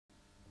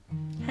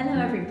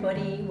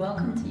everybody,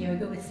 welcome to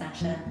Yoga with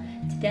Sasha.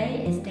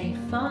 Today is day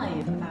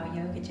 5 of our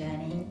yoga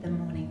journey, the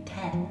morning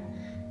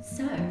 10.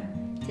 So,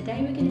 today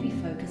we're going to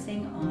be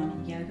focusing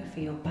on yoga for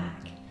your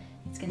back.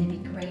 It's going to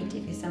be great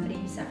if you're somebody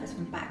who suffers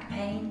from back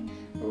pain,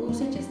 or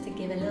also just to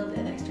give a little bit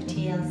of extra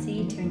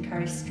TLC to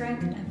encourage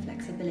strength and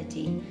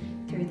flexibility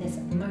through this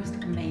most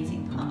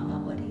amazing part of our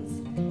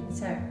bodies.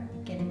 So,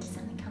 get into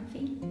something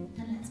comfy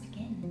and let's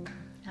begin.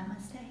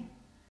 Namaste.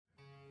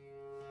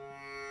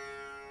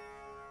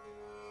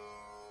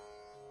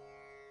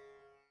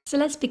 So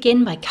let's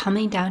begin by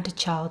coming down to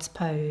child's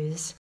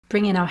pose,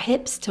 bringing our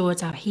hips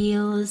towards our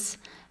heels,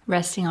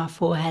 resting our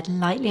forehead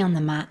lightly on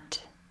the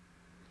mat,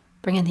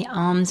 bringing the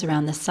arms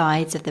around the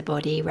sides of the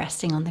body,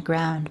 resting on the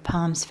ground,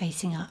 palms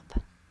facing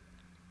up.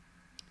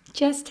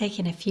 Just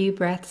taking a few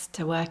breaths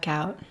to work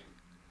out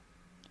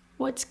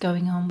what's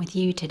going on with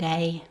you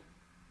today,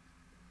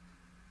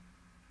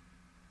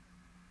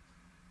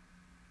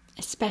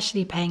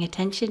 especially paying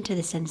attention to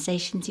the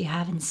sensations you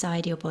have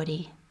inside your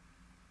body.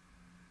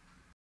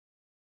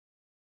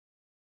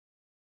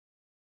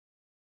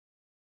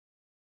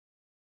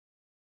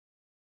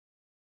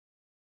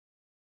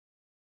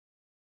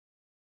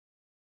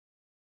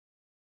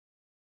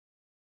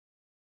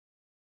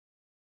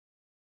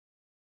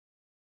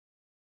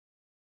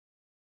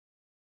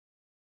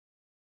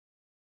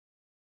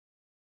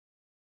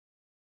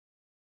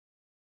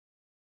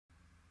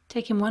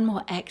 Taking one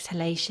more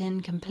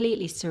exhalation,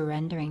 completely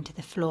surrendering to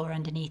the floor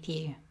underneath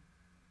you.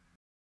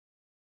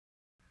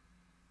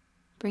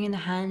 Bringing the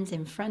hands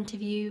in front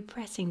of you,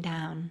 pressing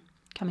down,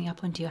 coming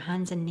up onto your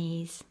hands and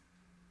knees.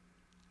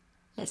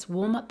 Let's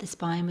warm up the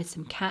spine with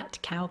some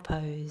cat-cow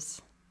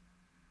pose.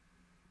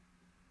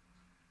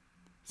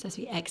 So as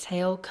we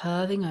exhale,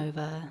 curving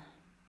over.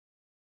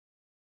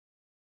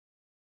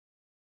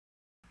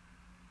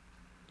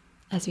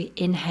 As we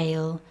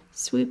inhale,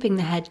 swooping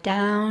the head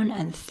down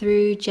and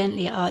through,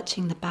 gently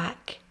arching the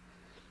back.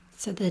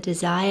 So the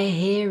desire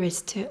here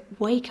is to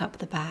wake up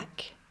the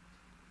back.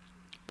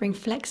 Bring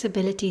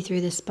flexibility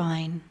through the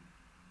spine.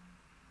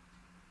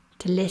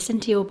 To listen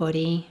to your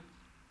body.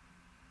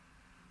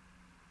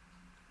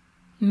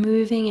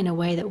 Moving in a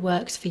way that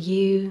works for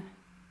you.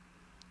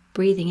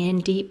 Breathing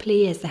in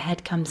deeply as the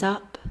head comes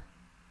up.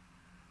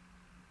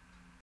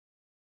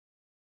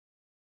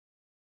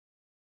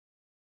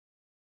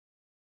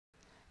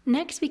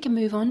 Next we can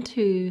move on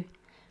to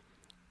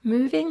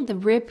moving the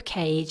rib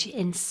cage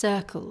in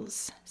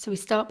circles. So we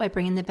start by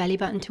bringing the belly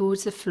button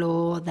towards the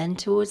floor, then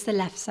towards the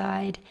left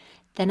side,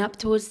 then up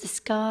towards the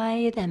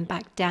sky, then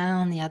back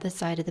down the other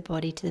side of the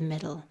body to the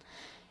middle.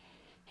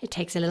 It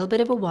takes a little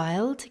bit of a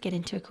while to get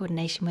into a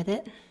coordination with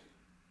it,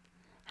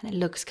 and it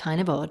looks kind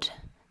of odd,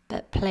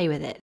 but play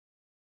with it.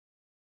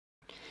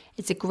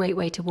 It's a great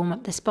way to warm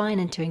up the spine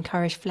and to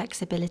encourage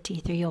flexibility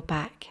through your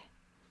back.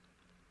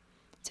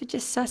 So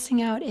just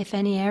sussing out if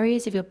any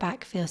areas of your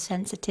back feel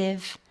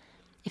sensitive,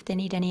 if they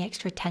need any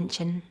extra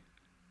attention.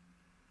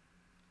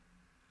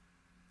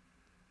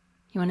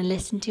 You want to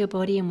listen to your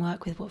body and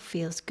work with what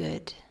feels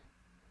good.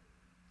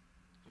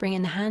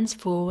 Bringing the hands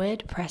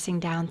forward, pressing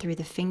down through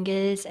the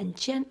fingers and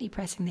gently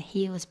pressing the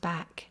heels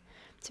back.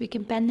 So we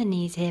can bend the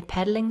knees here,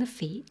 pedaling the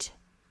feet.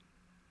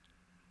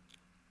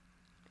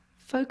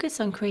 Focus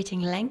on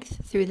creating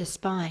length through the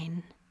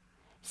spine.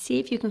 See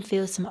if you can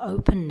feel some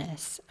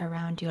openness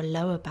around your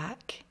lower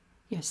back,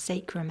 your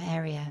sacrum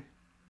area.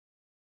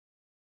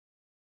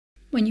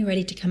 When you're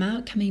ready to come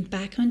out, coming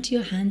back onto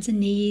your hands and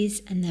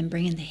knees and then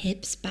bringing the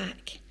hips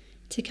back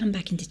to come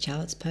back into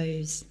child's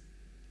pose.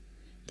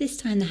 This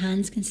time the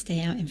hands can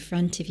stay out in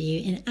front of you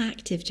in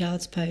active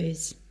child's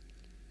pose.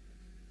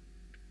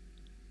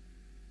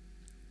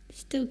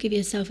 Still give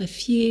yourself a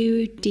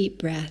few deep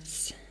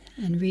breaths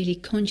and really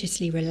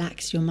consciously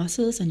relax your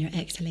muscles on your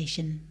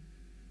exhalation.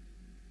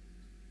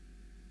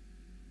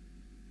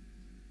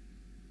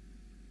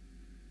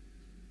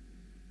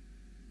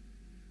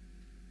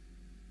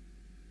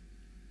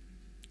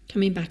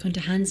 Coming back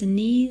onto hands and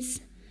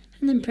knees,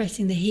 and then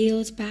pressing the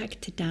heels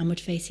back to downward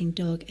facing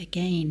dog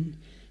again,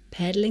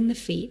 pedaling the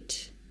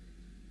feet,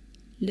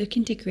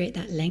 looking to create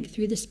that length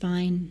through the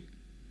spine,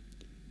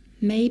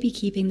 maybe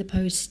keeping the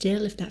pose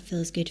still if that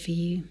feels good for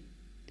you.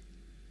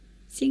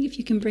 Seeing if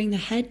you can bring the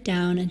head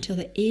down until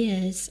the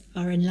ears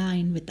are in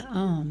line with the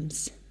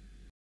arms.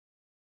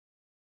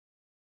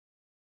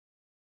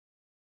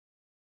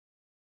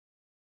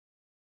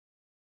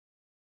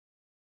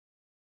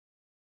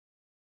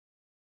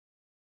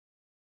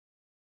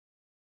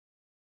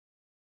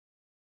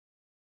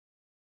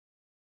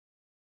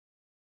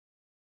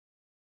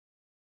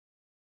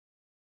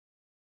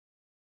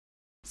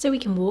 So we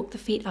can walk the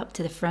feet up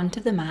to the front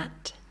of the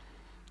mat.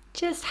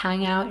 Just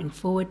hang out in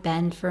forward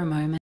bend for a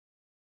moment.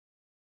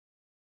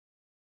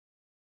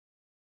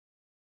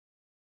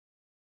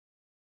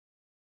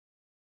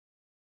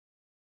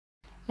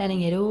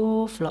 Letting it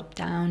all flop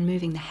down,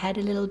 moving the head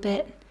a little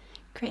bit,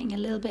 creating a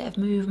little bit of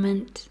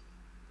movement.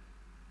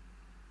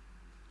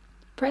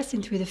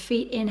 Pressing through the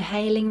feet,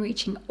 inhaling,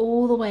 reaching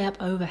all the way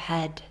up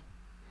overhead.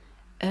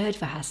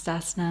 Urdhva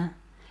Hastasana.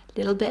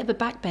 Little bit of a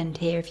back bend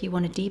here. If you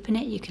want to deepen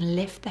it, you can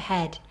lift the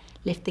head,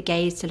 lift the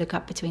gaze to look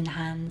up between the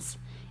hands.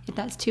 If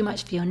that's too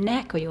much for your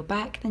neck or your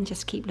back, then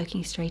just keep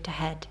looking straight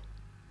ahead.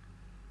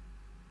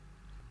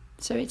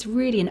 So it's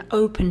really an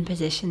open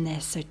position,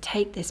 this, so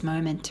take this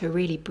moment to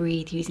really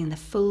breathe using the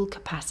full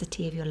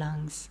capacity of your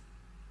lungs.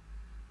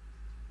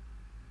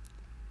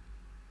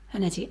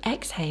 And as you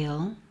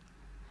exhale,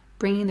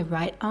 bringing the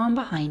right arm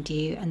behind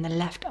you and the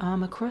left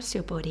arm across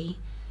your body,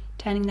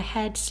 turning the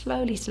head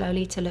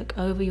slowly to look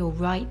over your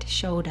right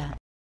shoulder.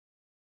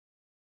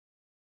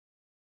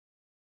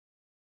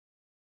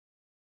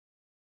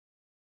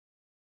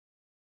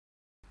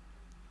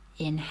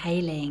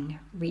 Inhaling,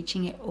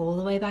 reaching it all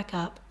the way back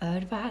up,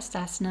 Urdhva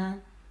Hastasana.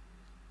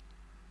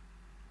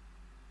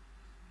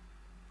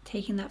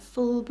 Taking that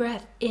full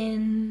breath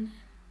in.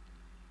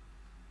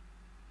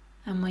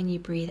 And when you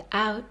breathe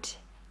out,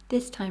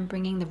 this time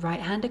bringing the right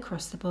hand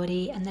across the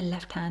body and the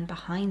left hand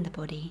behind the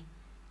body,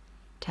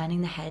 turning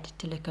the head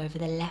to look over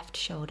the left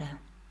shoulder.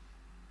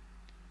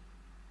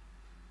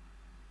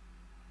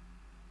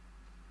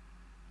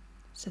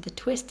 So the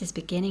twist is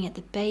beginning at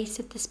the base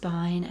of the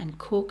spine and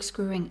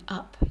corkscrewing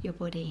up your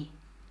body.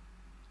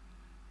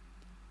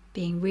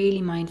 Being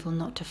really mindful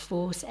not to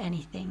force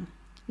anything.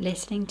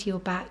 Listening to your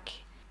back.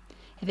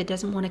 If it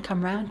doesn't want to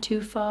come round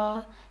too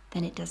far,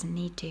 then it doesn't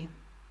need to.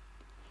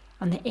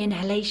 On the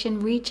inhalation,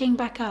 reaching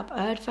back up,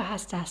 Urdhva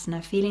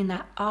Hastasana, feeling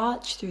that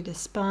arch through the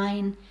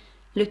spine,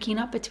 looking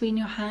up between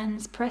your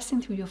hands,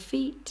 pressing through your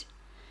feet.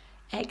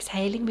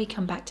 Exhaling, we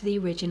come back to the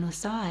original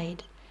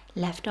side.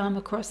 Left arm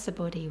across the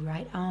body,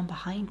 right arm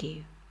behind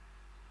you.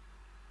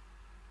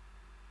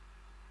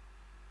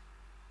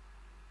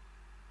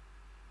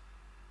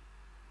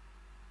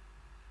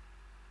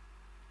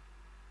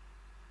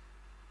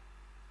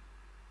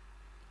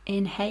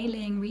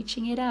 Inhaling,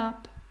 reaching it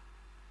up.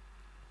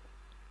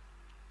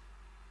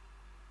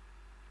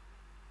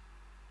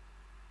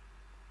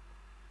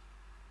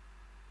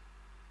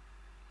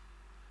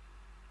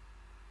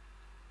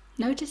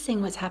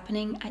 Noticing what's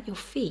happening at your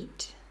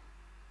feet.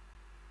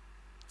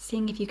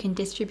 Seeing if you can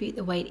distribute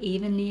the weight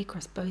evenly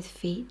across both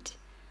feet.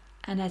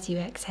 And as you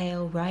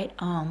exhale, right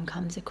arm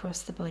comes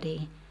across the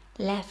body,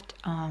 left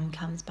arm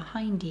comes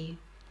behind you.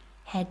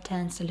 Head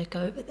turns to look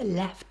over the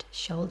left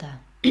shoulder.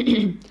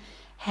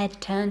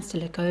 Head turns to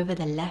look over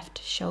the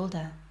left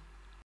shoulder.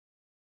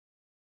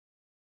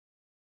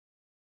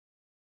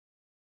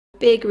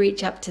 Big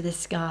reach up to the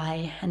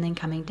sky and then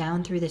coming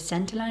down through the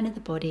center line of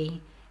the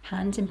body,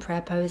 hands in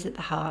prayer pose at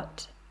the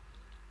heart.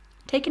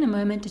 Taking a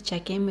moment to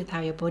check in with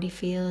how your body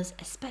feels,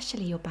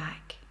 especially your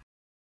back.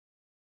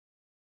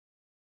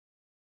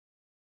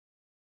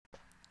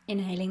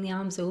 Inhaling the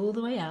arms all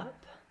the way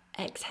up,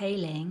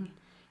 exhaling,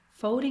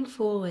 folding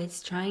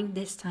forwards, trying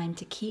this time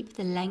to keep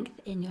the length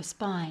in your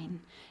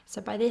spine.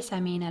 So by this I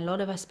mean a lot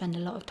of us spend a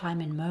lot of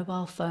time in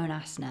mobile phone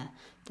asana.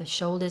 The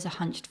shoulders are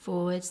hunched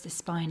forwards, the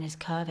spine is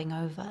curving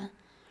over.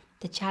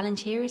 The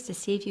challenge here is to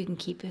see if you can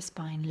keep your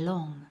spine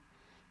long.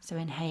 So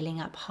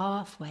inhaling up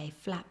halfway,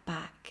 flat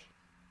back.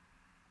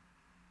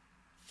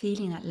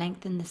 Feeling that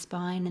length in the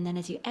spine, and then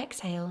as you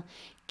exhale,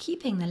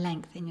 keeping the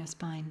length in your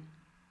spine.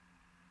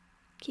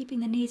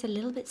 Keeping the knees a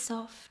little bit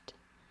soft.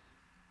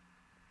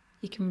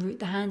 You can root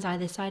the hands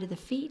either side of the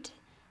feet,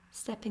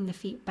 stepping the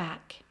feet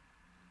back,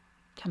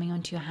 coming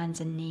onto your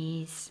hands and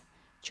knees,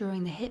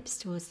 drawing the hips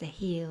towards the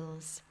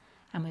heels,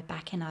 and we're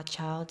back in our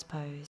child's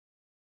pose.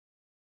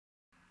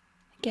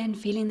 Again,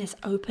 feeling this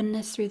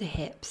openness through the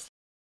hips.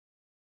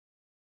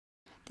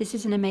 This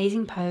is an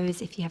amazing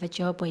pose if you have a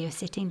job where you're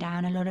sitting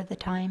down a lot of the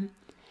time.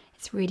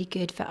 It's really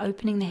good for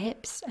opening the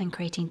hips and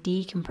creating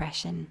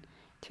decompression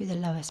through the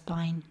lower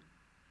spine.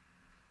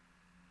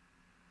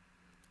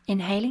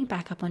 Inhaling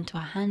back up onto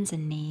our hands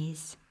and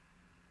knees.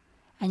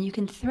 And you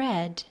can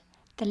thread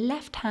the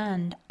left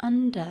hand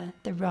under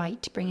the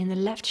right, bringing the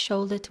left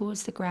shoulder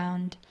towards the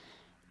ground,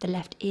 the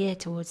left ear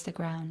towards the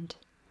ground.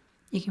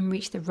 You can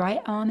reach the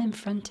right arm in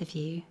front of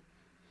you,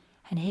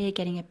 and here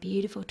getting a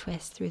beautiful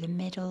twist through the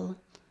middle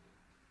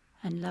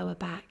and lower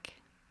back.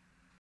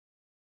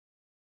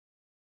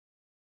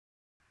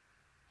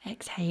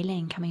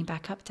 Exhaling, coming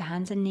back up to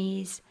hands and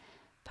knees,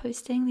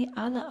 posting the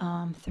other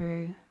arm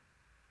through.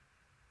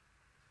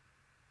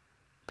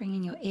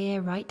 Bringing your ear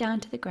right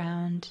down to the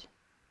ground.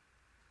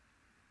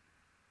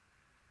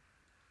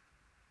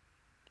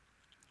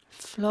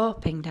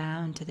 Flopping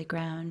down to the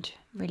ground,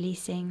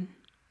 releasing.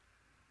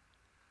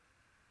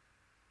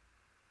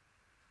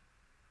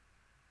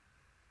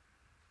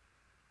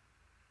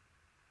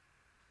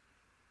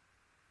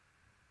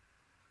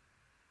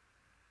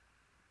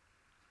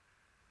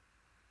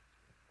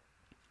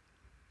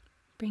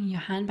 Bring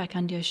your hand back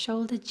under your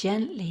shoulder,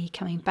 gently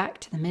coming back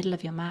to the middle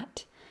of your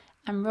mat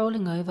and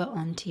rolling over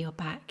onto your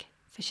back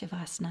for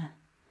Shavasana.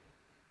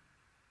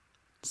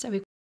 So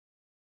we've